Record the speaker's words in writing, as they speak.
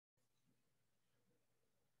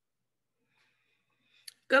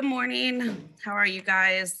Good morning. How are you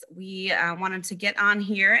guys? We wanted to get on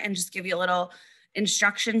here and just give you a little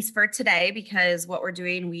instructions for today because what we're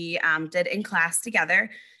doing, we did in class together,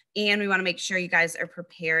 and we want to make sure you guys are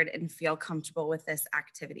prepared and feel comfortable with this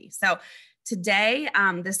activity. So today,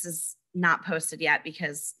 this is not posted yet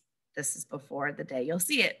because this is before the day you'll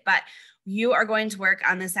see it, but you are going to work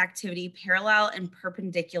on this activity, parallel and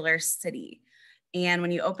perpendicular city. And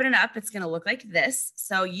when you open it up, it's going to look like this.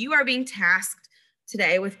 So you are being tasked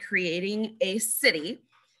today with creating a city,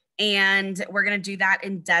 and we're going to do that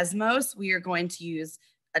in Desmos. We are going to use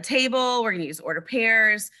a table, we're going to use ordered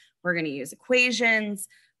pairs, we're going to use equations,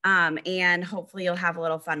 and hopefully you'll have a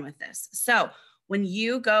little fun with this. So when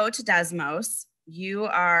you go to Desmos, you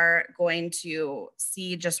are going to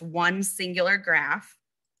see just one singular graph.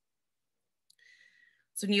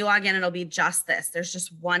 So when you log in, it'll be just this. There's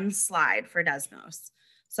just one slide for Desmos.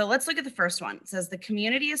 So let's look at the first one. It says the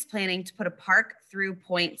community is planning to put a park through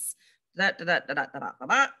points, plot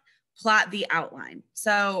the outline.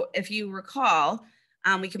 So if you recall,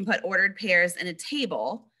 we can put ordered pairs in a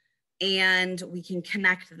table and we can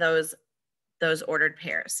connect those ordered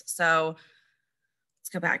pairs. So let's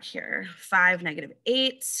go back here, 5,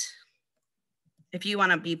 -8. If you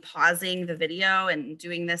wanna be pausing the video and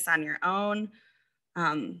doing this on your own,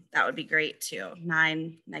 that would be great too.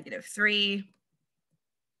 9, -3.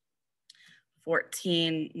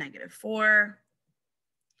 14, -4,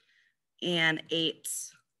 and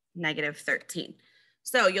 8, -13.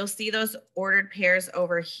 So you'll see those ordered pairs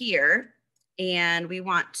over here, and we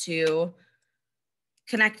want to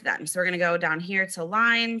connect them. So we're going to go down here to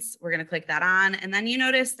lines. We're going to click that on, and then you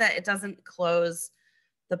notice that it doesn't close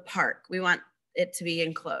the park. We want it to be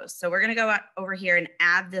enclosed. So we're going to go over here and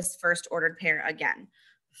add this first ordered pair again,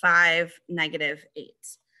 5,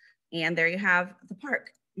 -8. And there you have the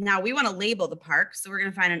park. Now we want to label the park. So we're going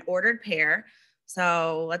to find an ordered pair.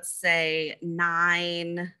 So let's say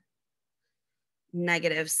 9,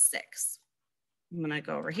 -6. I'm going to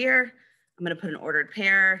go over here. I'm going to put an ordered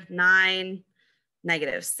pair, 9,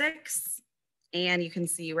 -6. And you can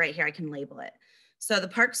see right here, I can label it. So the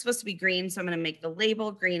park's supposed to be green. So I'm going to make the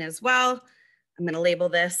label green as well. I'm going to label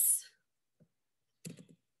this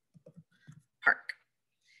park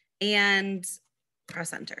and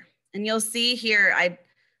press enter. And you'll see here, I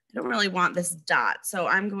don't really want this dot. So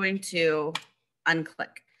I'm going to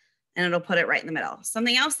unclick and it'll put it right in the middle.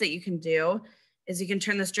 Something else that you can do is you can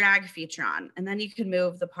turn this drag feature on, and then you can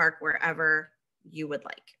move the park wherever you would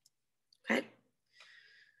like. Okay.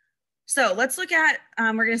 So let's look at,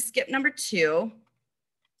 we're going to skip number 2.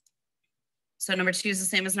 So number 2 is the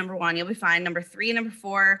same as number 1. You'll be fine. Number 3, number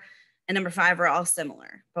 4, and number 5 are all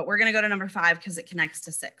similar, but we're going to go to number 5 because it connects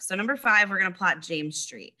to 6. So number 5, we're going to plot James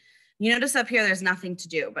Street. You notice up here, there's nothing to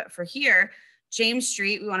do, but for here, James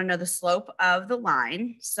Street, we want to know the slope of the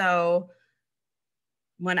line. So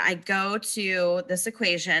when I go to this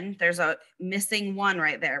equation, there's a missing 1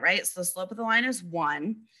 right there, right? So the slope of the line is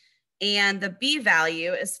 1 and the B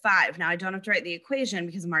value is 5. Now I don't have to write the equation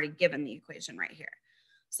because I'm already given the equation right here.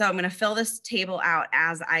 So I'm going to fill this table out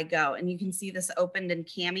as I go. And you can see this opened in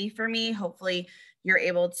Kami for me. Hopefully you're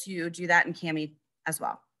able to do that in Kami as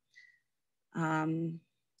well.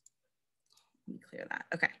 Let me clear that.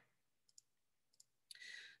 Okay.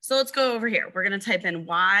 So let's go over here. We're going to type in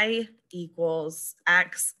y equals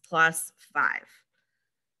x plus 5.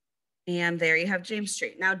 And there you have James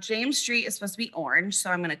Street. Now James Street is supposed to be orange.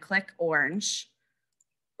 So I'm going to click orange.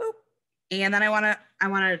 Boop. And then I want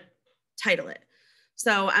to title it.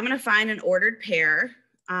 So I'm going to find an ordered pair.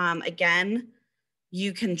 Again,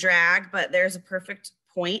 you can drag, but there's a perfect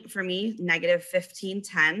point for me, -15,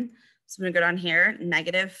 10. So I'm going to go down here,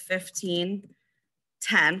 -15,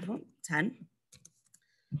 10, 10.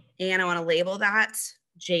 And I want to label that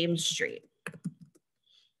James Street.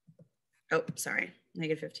 Oh, sorry,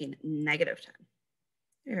 -15, -10.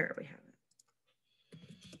 There we have it.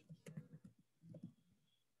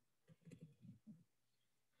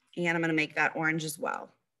 And I'm going to make that orange as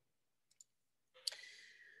well.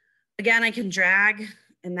 Again, I can drag,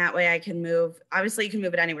 and that way I can move. Obviously, you can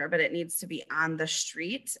move it anywhere, but it needs to be on the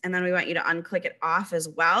street. And then we want you to unclick it off as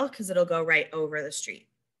well because it'll go right over the street.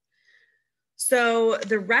 So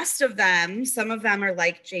the rest of them, some of them are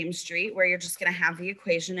like James Street, where you're just going to have the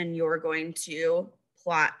equation and you're going to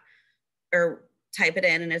plot or type it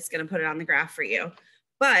in and it's going to put it on the graph for you.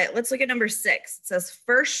 But let's look at number 6. It says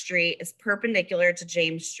First Street is perpendicular to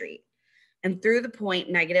James Street and through the point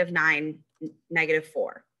 -9,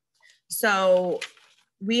 -4. So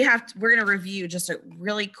we're going to review just a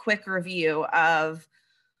really quick review of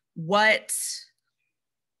what,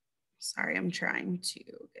 sorry, I'm trying to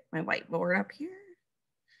get my whiteboard up here.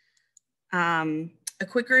 a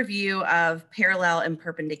quick review of parallel and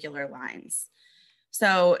perpendicular lines.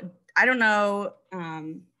 So I don't know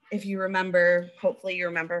if you remember, hopefully you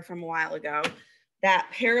remember from a while ago, that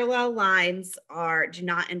parallel lines do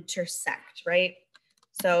not intersect, right?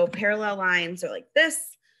 So parallel lines are like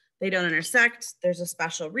this, they don't intersect. There's a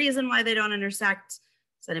special reason why they don't intersect.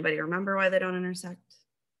 Does anybody remember why they don't intersect?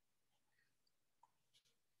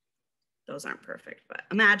 Those aren't perfect, but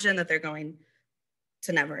imagine that they're going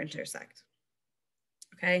to never intersect,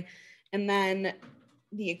 okay? And then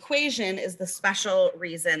the equation is the special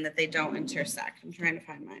reason that they don't intersect. I'm trying to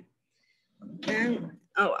find mine. And,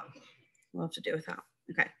 oh, well, we'll have to do without.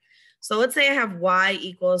 Okay, so let's say I have y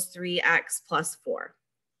equals 3x plus 4.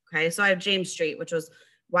 Okay, so I have James Street, which was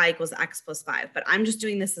y equals x plus 5, but I'm just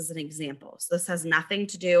doing this as an example. So this has nothing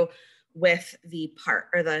to do with the part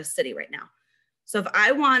or the city right now. So if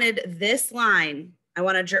I wanted this line, I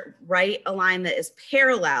want to write a line that is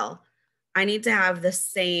parallel, I need to have the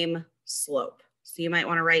same slope. So you might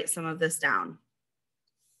want to write some of this down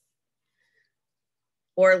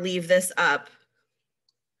or leave this up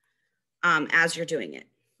as you're doing it.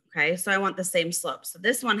 Okay, so I want the same slope. So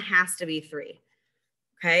this one has to be 3.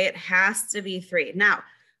 Okay, it has to be 3. Now,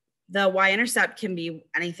 the y-intercept can be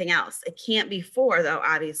anything else. It can't be 4 though,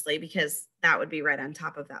 obviously, because that would be right on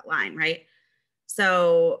top of that line, right?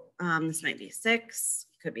 So this might be 6,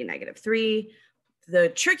 could be -3. The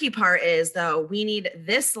tricky part is though, we need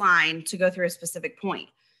this line to go through a specific point.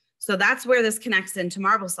 So that's where this connects into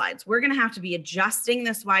marble slides. We're gonna have to be adjusting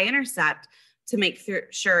this y-intercept to make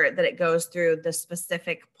sure that it goes through the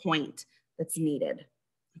specific point that's needed,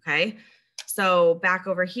 okay? So back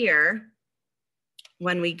over here,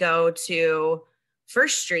 when we go to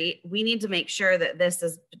First Street, we need to make sure that this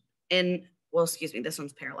is in, well, excuse me, this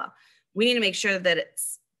one's parallel. We need to make sure that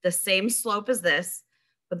it's the same slope as this,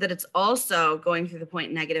 but that it's also going through the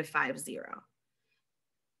point -5, 0.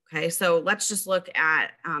 Okay, so let's just look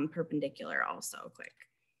at perpendicular also quick.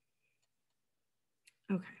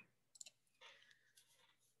 Okay.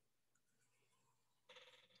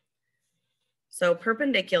 So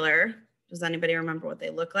perpendicular, does anybody remember what they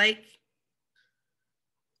look like?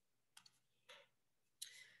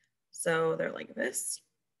 So they're like this.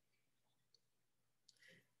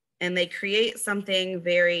 And they create something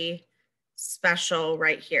very special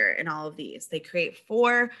right here in all of these. They create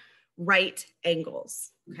 4 right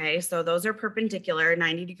angles, okay? So those are perpendicular,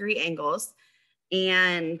 90-degree angles.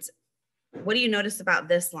 And what do you notice about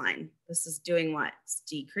this line? This is doing what? It's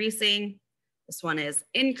decreasing. This one is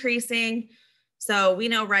increasing. So we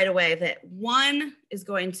know right away that one is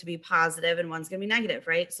going to be positive and one's gonna be negative,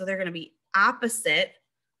 right? So they're gonna be opposite.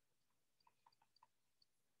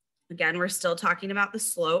 Again, we're still talking about the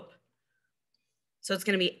slope. So it's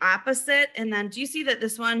gonna be opposite. And then do you see that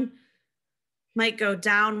this one might go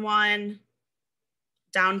down 1,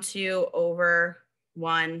 down 2, over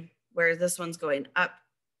 1, whereas this one's going up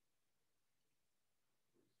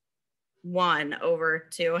 1 over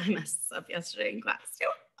 2. I messed this up yesterday in class too.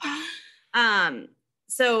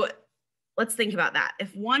 So let's think about that.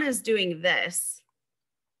 If one is doing this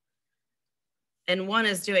and one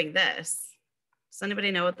is doing this, does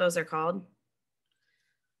anybody know what those are called?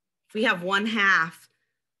 If we have 1/2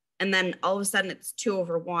 and then all of a sudden it's 2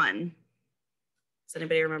 over 1, does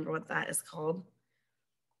anybody remember what that is called?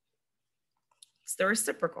 It's the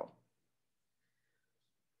reciprocal.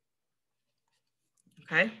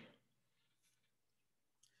 Okay.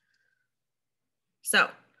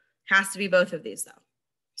 So has to be both of these though.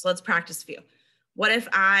 So let's practice a few. What if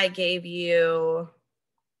I gave you,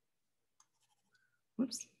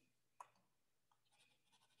 whoops.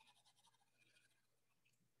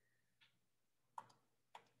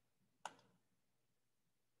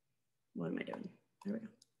 What am I doing? There we go.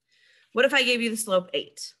 What if I gave you the slope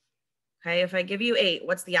 8? Okay, if I give you 8,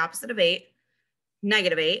 what's the opposite of 8?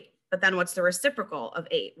 -8. But then what's the reciprocal of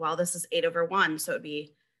 8? Well, this is 8 over 1, so it'd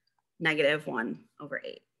be -1 over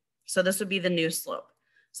 8. So this would be the new slope.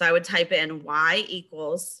 So I would type in y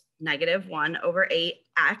equals -1 over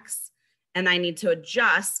 8x, and I need to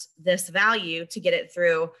adjust this value to get it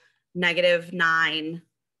through -9,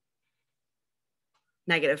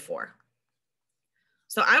 -4.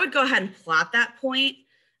 So I would go ahead and plot that point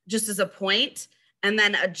just as a point, and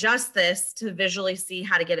then adjust this to visually see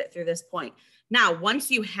how to get it through this point. Now, once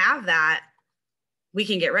you have that, we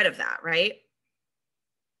can get rid of that, right?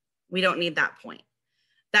 We don't need that point.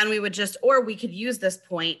 Then we would just, or we could use this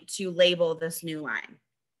point to label this new line.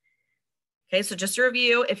 Okay, so just to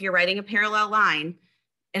review, if you're writing a parallel line,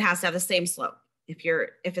 it has to have the same slope.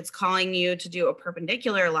 If it's calling you to do a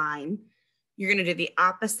perpendicular line, you're gonna do the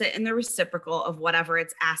opposite and the reciprocal of whatever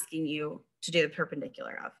it's asking you to do the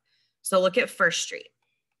perpendicular of. So look at First Street.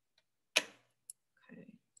 Okay.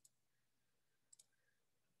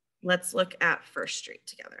 Let's look at First Street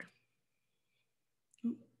together.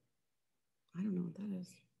 Oh, I don't know what that is.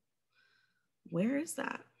 Where is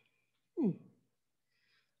that?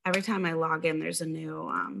 Every time I log in, there's a new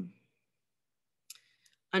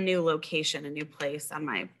location, a new place on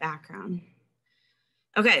my background.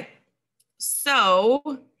 Okay,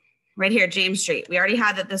 so right here, James Street. We already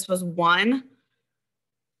had that this was 1.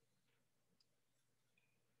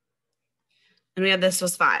 And we had this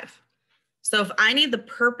was 5. So if I need the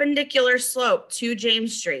perpendicular slope to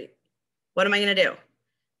James Street, what am I going to do?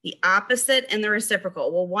 The opposite and the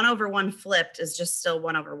reciprocal. Well, 1 over 1 flipped is just still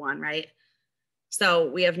 1 over 1, right? So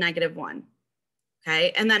we have -1.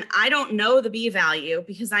 Okay, and then I don't know the B value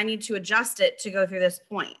because I need to adjust it to go through this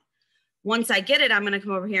point. Once I get it, I'm going to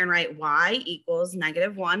come over here and write y equals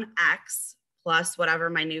 -1x plus whatever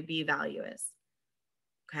my new B value is.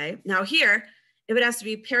 Okay, now here, if it has to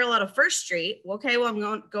be parallel to First Street, okay, well,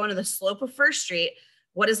 I'm going to the slope of First Street.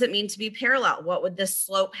 What does it mean to be parallel? What would this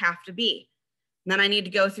slope have to be? And then I need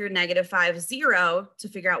to go through -5, 0 to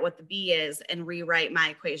figure out what the B is and rewrite my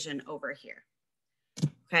equation over here.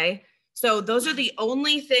 Okay, so those are the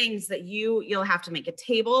only things that you'll have to make a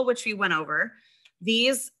table, which we went over.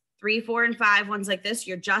 These 3, 4, and 5 ones like this,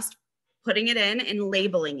 you're just putting it in and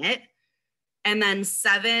labeling it. And then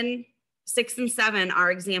 7, 6, and 7 are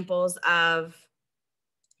examples of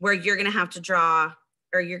where you're going to have to draw,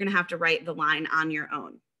 or you're going to have to write the line on your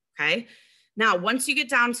own. Okay. Now, once you get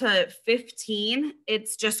down to 15,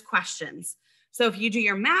 it's just questions. So if you do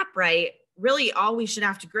your map right, really all we should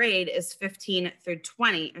have to grade is 15 through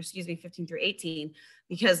 20, or excuse me, 15 through 18,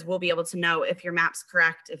 because we'll be able to know if your map's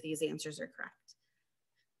correct, if these answers are correct.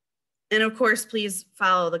 And of course, please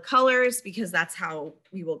follow the colors because that's how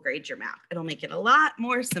we will grade your map. It'll make it a lot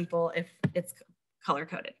more simple if it's color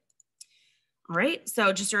coded. All right,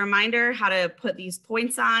 so just a reminder how to put these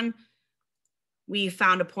points on. We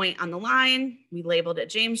found a point on the line. We labeled it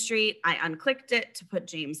James Street. I unclicked it to put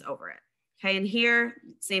James over it. Okay, and here,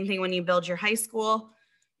 same thing when you build your high school.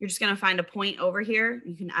 You're just gonna find a point over here.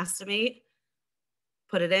 You can estimate,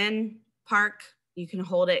 put it in, park. You can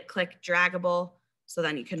hold it, click draggable, so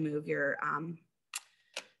then you can move your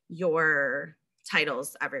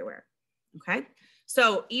titles everywhere, okay?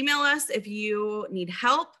 So email us if you need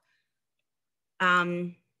help.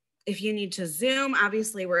 If you need to Zoom,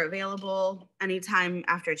 obviously we're available anytime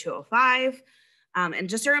after 2:05. And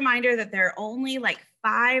just a reminder that there are only like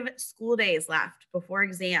 5 school days left before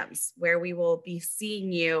exams where we will be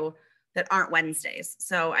seeing you that aren't Wednesdays.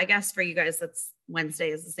 So I guess for you guys, that's Wednesday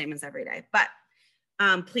is the same as every day. But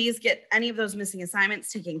please get any of those missing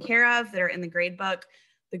assignments taken care of that are in the grade book.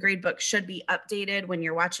 The grade book should be updated when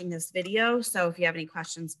you're watching this video. So if you have any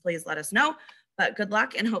questions, please let us know. But good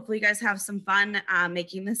luck and hopefully you guys have some fun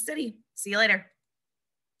making this city. See you later.